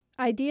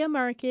Idea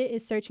Market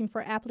is searching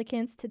for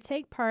applicants to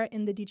take part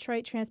in the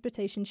Detroit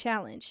Transportation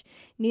Challenge.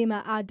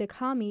 Nima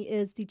Adekami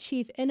is the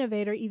chief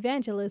innovator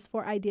evangelist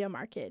for Idea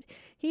Market.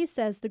 He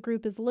says the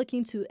group is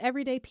looking to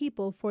everyday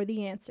people for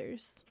the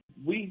answers.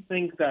 We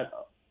think that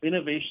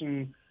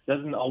innovation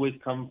doesn't always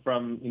come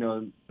from,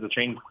 the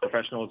trained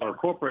professionals or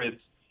corporates.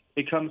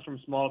 It comes from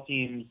small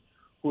teams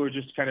who are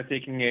just kind of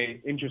taking a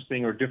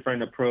interesting or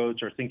different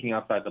approach or thinking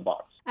outside the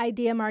box.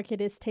 Idea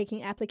Market is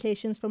taking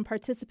applications from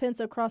participants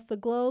across the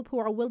globe who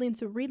are willing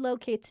to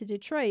relocate to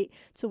Detroit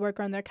to work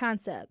on their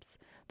concepts.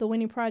 The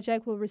winning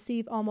project will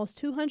receive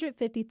almost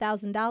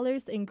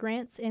 $250,000 in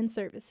grants and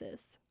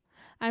services.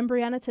 I'm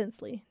Brianna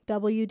Tinsley,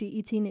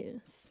 WDET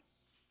News.